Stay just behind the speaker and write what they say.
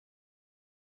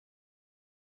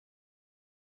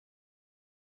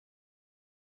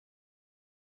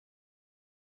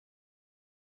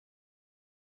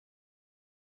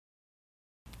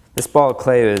This ball of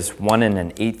clay is 1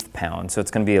 1/8 pounds, so it's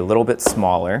going to be a little bit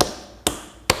smaller.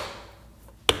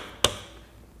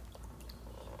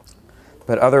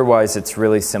 But otherwise, it's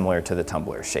really similar to the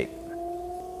tumbler shape.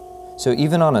 So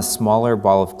even on a smaller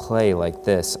ball of clay like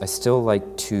this, I still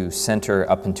like to center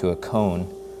up into a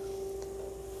cone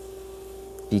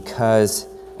because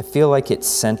I feel like it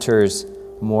centers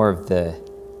more of the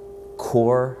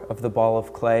core of the ball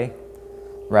of clay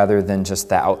rather than just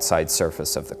the outside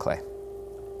surface of the clay.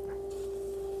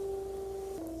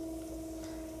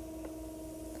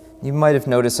 You might have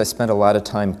noticed I spent a lot of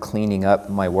time cleaning up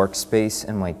my workspace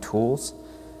and my tools,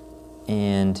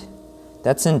 and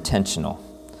that's intentional.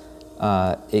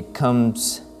 It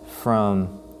comes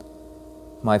from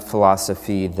my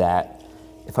philosophy that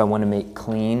if I want to make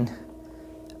clean,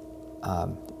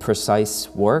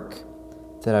 precise work,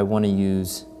 that I want to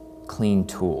use clean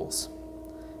tools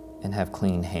and have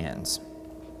clean hands.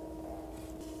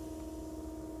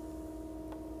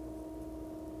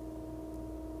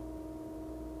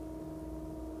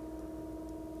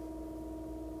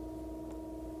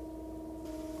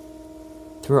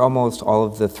 Through almost all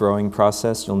of the throwing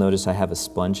process, you'll notice I have a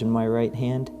sponge in my right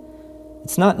hand.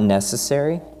 It's not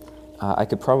necessary. I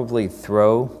could probably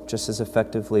throw just as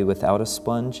effectively without a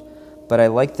sponge, but I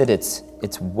like that it's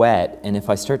wet, and if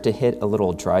I start to hit a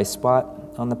little dry spot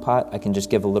on the pot, I can just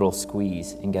give a little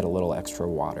squeeze and get a little extra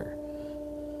water.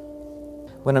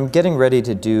 When I'm getting ready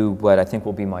to do what I think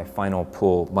will be my final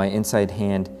pull, my inside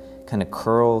hand kind of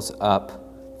curls up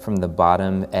from the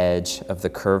bottom edge of the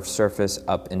curved surface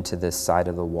up into this side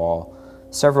of the wall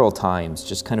several times,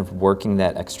 just kind of working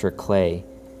that extra clay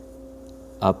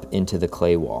up into the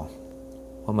clay wall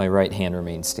while my right hand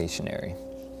remains stationary.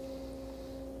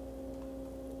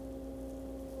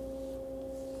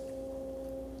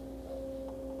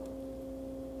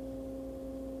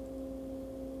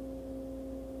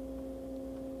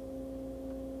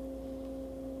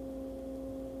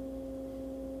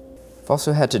 I've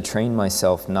also had to train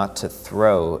myself not to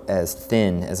throw as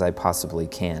thin as I possibly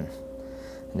can.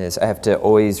 I have to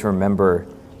always remember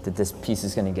that this piece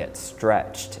is going to get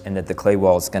stretched and that the clay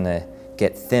wall is going to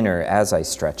get thinner as I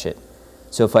stretch it.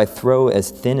 So if I throw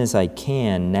as thin as I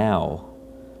can now,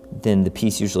 then the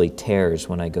piece usually tears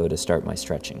when I go to start my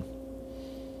stretching.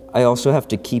 I also have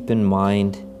to keep in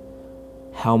mind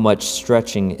how much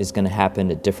stretching is going to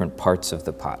happen at different parts of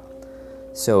the pot.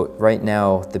 So right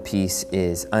now the piece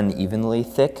is unevenly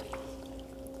thick,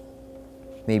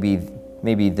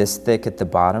 maybe this thick at the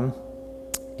bottom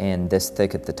and this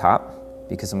thick at the top,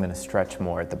 because I'm going to stretch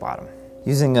more at the bottom.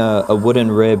 Using a wooden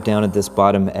rib down at this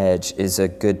bottom edge is a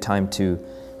good time to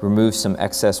remove some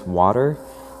excess water,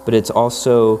 but it's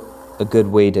also a good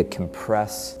way to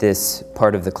compress this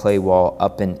part of the clay wall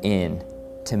up and in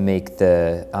to make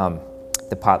the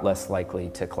pot less likely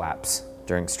to collapse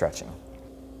during stretching.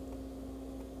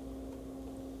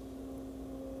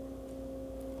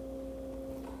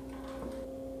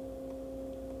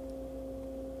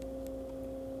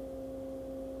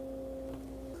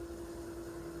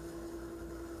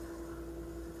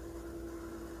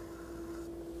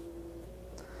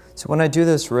 So when I do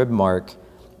this rib mark,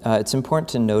 it's important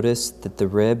to notice that the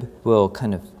rib will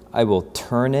I will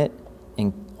turn it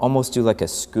and almost do like a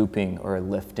scooping or a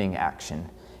lifting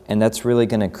action. And that's really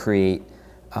going to create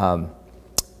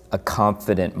a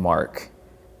confident mark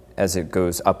as it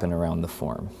goes up and around the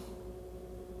form.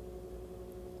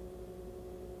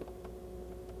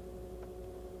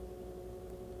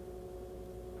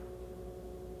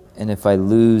 And if I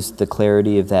lose the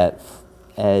clarity of that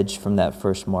edge from that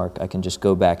first mark, I can just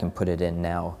go back and put it in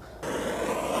now.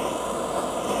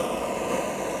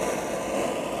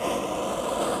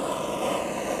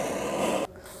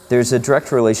 There's a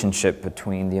direct relationship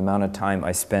between the amount of time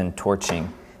I spend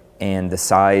torching and the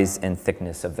size and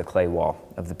thickness of the clay wall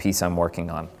of the piece I'm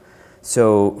working on.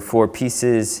 So for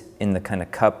pieces in the kind of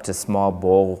cup to small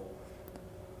bowl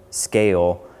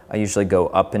scale, I usually go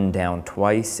up and down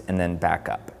twice and then back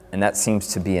up, and that seems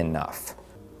to be enough.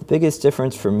 The biggest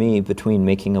difference for me between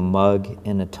making a mug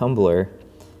and a tumbler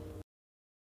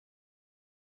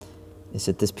is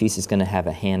that this piece is going to have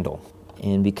a handle.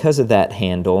 And because of that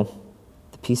handle,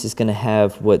 the piece is going to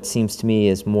have what seems to me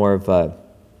is more of a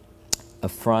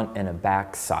front and a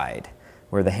back side,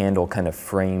 where the handle kind of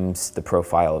frames the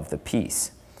profile of the piece.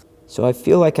 So I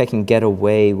feel like I can get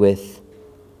away with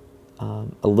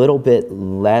a little bit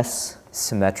less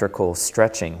symmetrical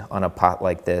stretching on a pot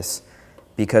like this,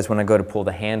 because when I go to pull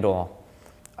the handle,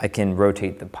 I can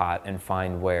rotate the pot and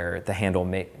find where the handle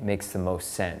makes the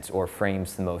most sense or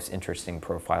frames the most interesting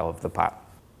profile of the pot.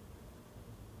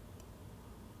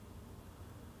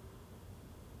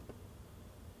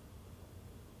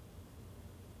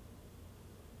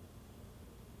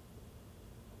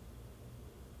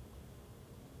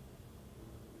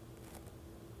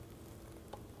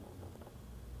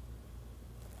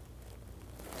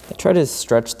 I try to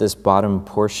stretch this bottom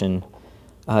portion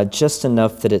just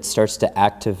enough that it starts to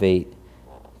activate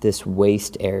this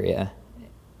waist area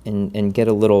and get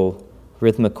a little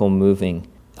rhythmical moving.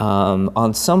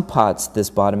 On some pots, this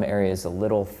bottom area is a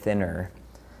little thinner,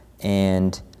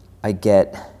 and I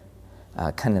get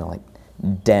kind of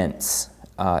like dents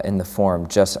in the form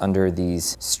just under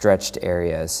these stretched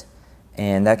areas,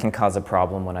 and that can cause a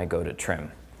problem when I go to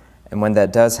trim. And when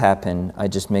that does happen, I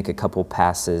just make a couple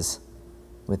passes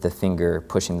with the finger,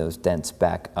 pushing those dents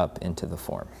back up into the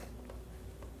form.